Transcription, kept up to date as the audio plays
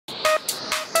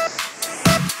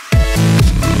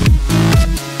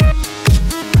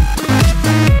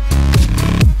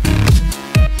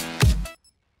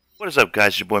What is up,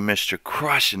 guys? Your boy Mr.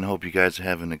 Crush, and hope you guys are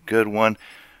having a good one.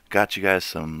 Got you guys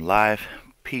some live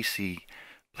PC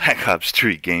Black Ops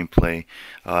 3 gameplay.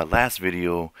 Last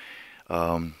video,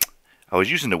 I was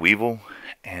using the Weevil,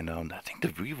 and I think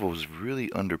the Weevil was really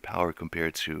underpowered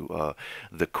compared to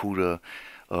the G2a,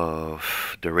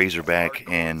 the Razorback,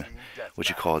 and what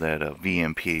you call that,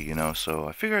 VMP, you know. So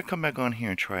I figured I'd come back on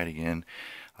here and try it again.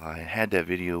 I had that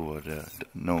video with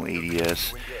no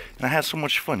ADS, and I had so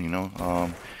much fun, you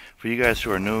know. For you guys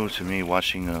who are new to me,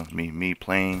 watching me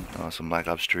playing some Black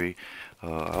Ops 3, I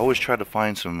always try to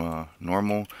find some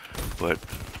normal, but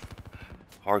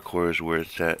hardcore is where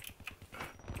it's at.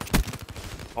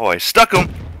 Oh, I stuck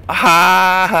him!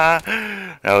 Ah!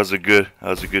 That was a good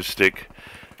stick.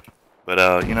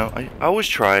 But you know, I always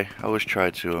try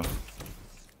to.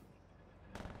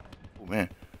 Oh man.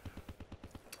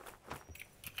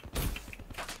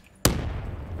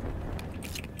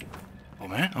 Oh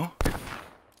man, oh.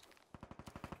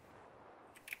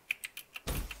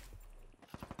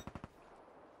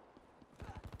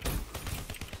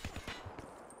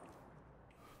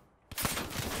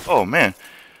 Oh man,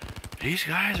 these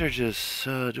guys are just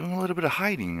doing a little bit of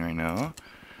hiding right now.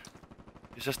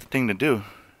 It's just the thing to do,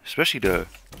 especially the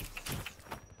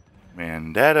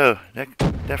man that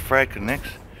frag connects.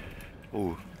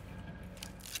 Oh,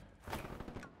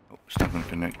 it's not gonna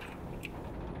connect.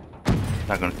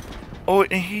 Not gonna. Oh,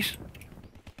 and he's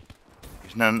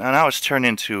now it's turned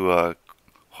into a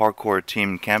hardcore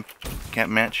team camp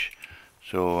match.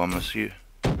 So I'm gonna see it.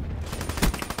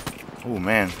 Oh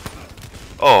man.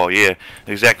 Oh yeah,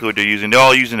 exactly what they're using. They're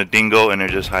all using a dingo and they're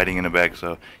just hiding in the back.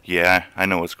 So yeah, I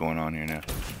know what's going on here now.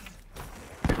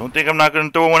 Don't think I'm not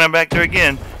gonna throw one back there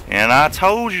again. And I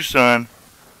told you, son.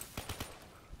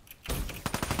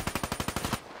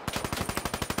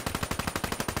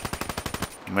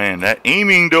 Man, that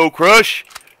aiming though, Crush.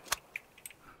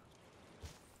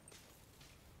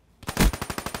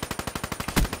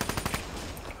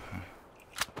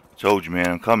 Told you, man,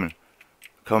 I'm coming.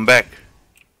 Come back.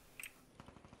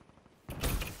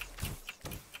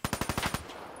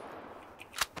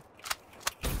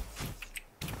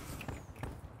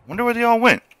 Wonder where they all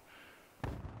went.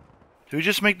 Did we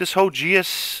just make this whole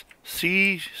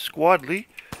GSC squad leak?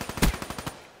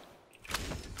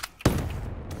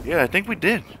 Yeah, I think we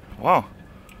did. Wow.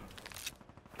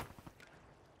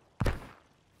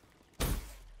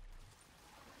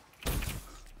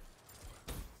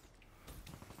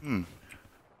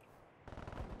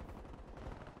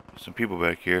 Some people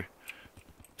back here.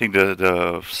 I think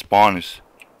the spawn is.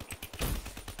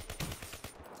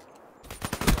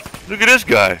 Look at this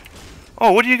guy.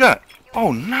 Oh, what do you got?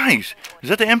 Oh, nice. Is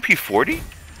that the MP40?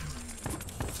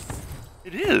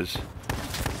 It is.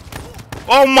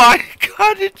 Oh my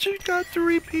god, it just got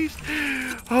 3-piece.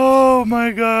 Oh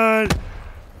my god.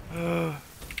 Oh,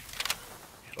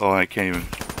 I can't even.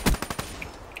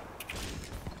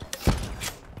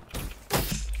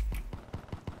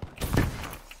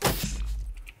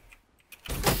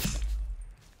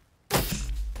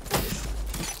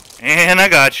 And I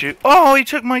got you. Oh, he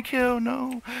took my kill.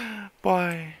 No.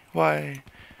 Why? Why?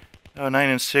 9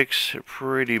 and 6.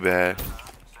 Pretty bad.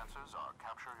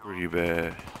 Pretty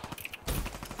bad.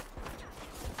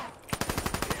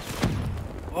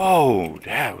 Oh,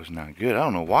 that was not good. I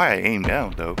don't know why I aimed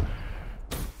down though.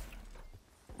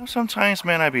 You know, sometimes,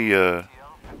 man, I be on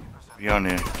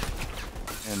there.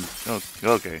 And oh,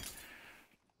 okay.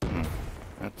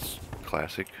 That's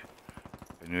classic.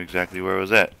 I knew exactly where I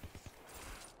was at.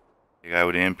 The guy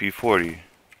with the MP40.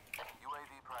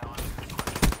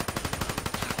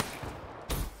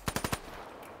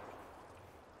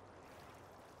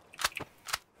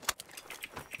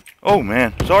 Oh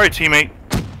man, sorry teammate.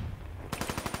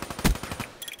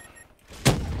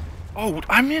 Oh,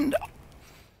 I'm in.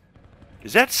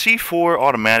 Is that C4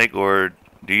 automatic or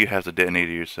do you have to detonate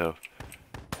it yourself?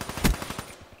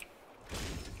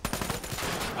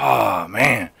 Oh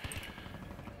man,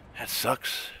 that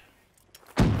sucks.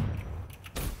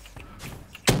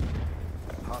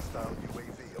 Hostile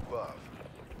UAV above.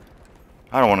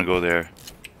 I don't want to go there.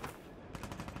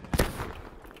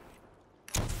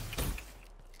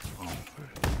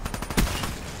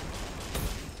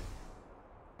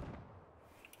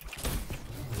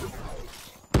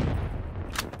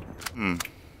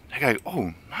 That guy.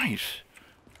 Oh, nice.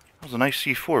 That was a nice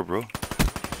C4, bro.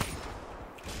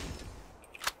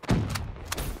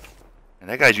 And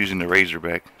that guy's using the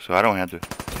Razorback, so I don't have to.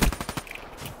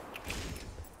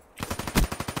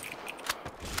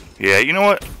 Yeah, you know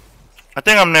what? I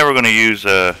think I'm never gonna use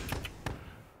Oh,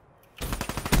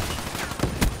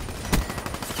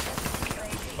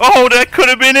 that could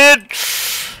have been it!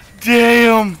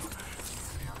 Damn!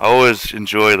 I always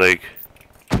enjoy like.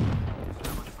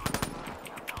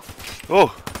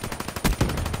 Oh.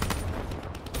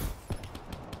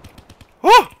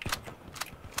 Oh.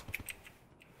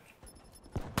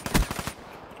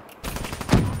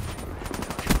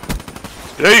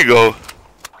 There you go.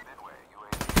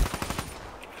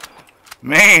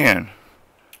 Man.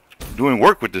 Doing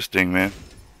work with this thing, man.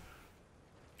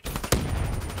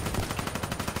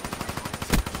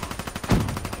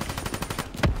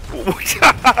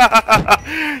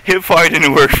 Hip fire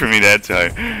didn't work for me that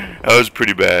time. That was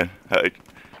pretty bad. That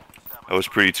was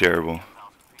pretty terrible.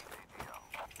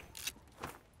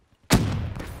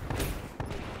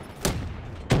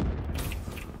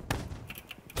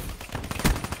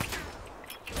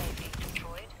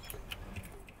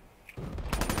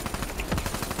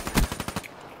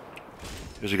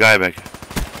 There's a guy back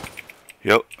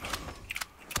here. Yep.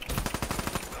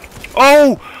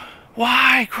 Oh!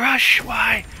 Why, Crush?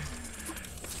 Why?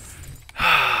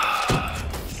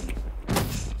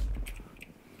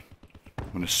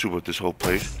 I'm gonna soup up this whole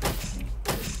place.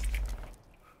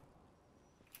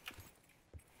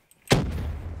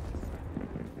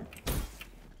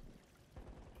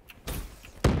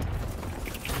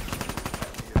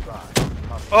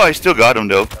 Oh, I still got him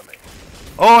though.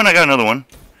 Oh, and I got another one.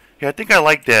 Yeah, I think I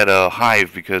like that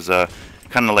hive because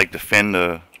kind of like defend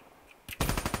the.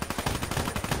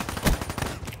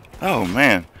 Oh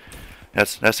man,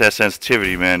 that's that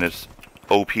sensitivity, man. It's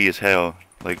OP as hell,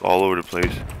 like all over the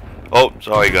place. Oh,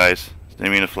 sorry guys,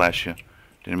 didn't mean to flash you.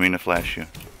 Didn't mean to flash you.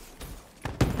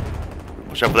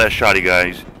 Watch out for that shotty,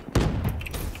 guys.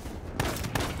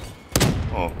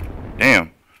 Oh,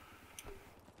 damn.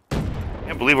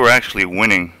 Can't believe we're actually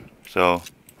winning. So,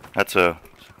 that's a.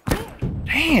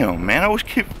 Damn, man, I always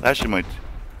keep flashing my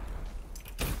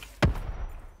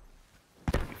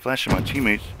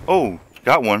teammates. Oh,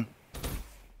 got one.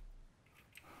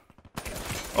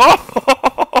 Oh!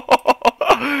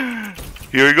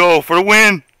 Here we go for the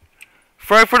win.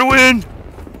 Fight for the win.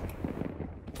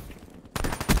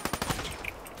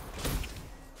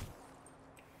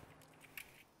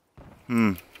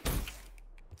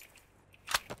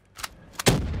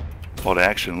 All the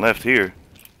action left here.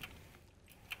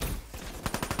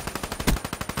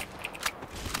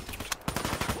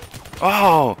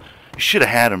 Oh, you should have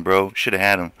had him, bro. Should have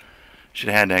had him. Should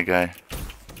have had that guy.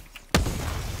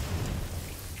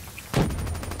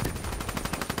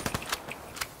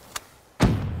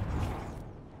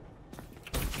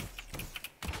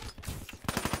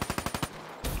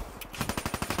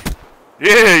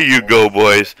 There you go,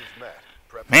 boys.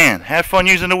 Man, had fun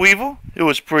using the Weevil. It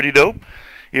was pretty dope.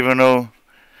 Even though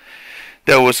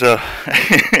that was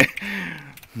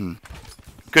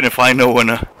couldn't find no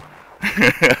one.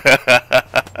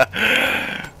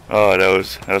 Oh,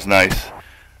 that was nice.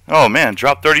 Oh man,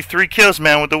 dropped 33 kills,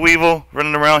 man, with the Weevil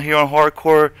running around here on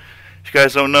hardcore. If you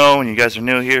guys don't know, and you guys are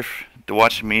new here to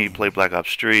watching me play Black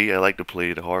Ops 3, I like to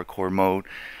play the hardcore mode,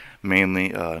 mainly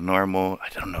normal. I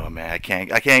don't know, man. I can't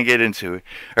get into it.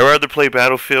 I'd rather play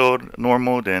Battlefield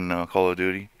normal than Call of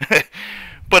Duty.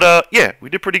 But yeah, we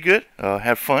did pretty good.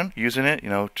 Had fun using it. You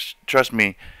know, trust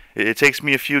me. It takes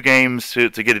me a few games to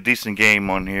get a decent game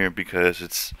on here because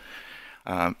it's,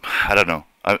 I don't know.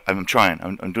 I'm trying.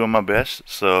 I'm doing my best.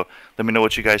 So let me know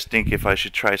what you guys think if I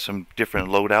should try some different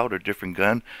loadout or different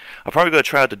gun. I'm probably going to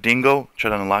try out the Dingo, try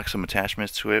to unlock some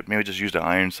attachments to it. Maybe just use the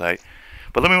iron sight.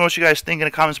 But let me know what you guys think in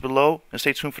the comments below and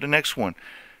stay tuned for the next one.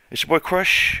 It's your boy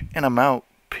Crush, and I'm out.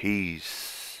 Peace.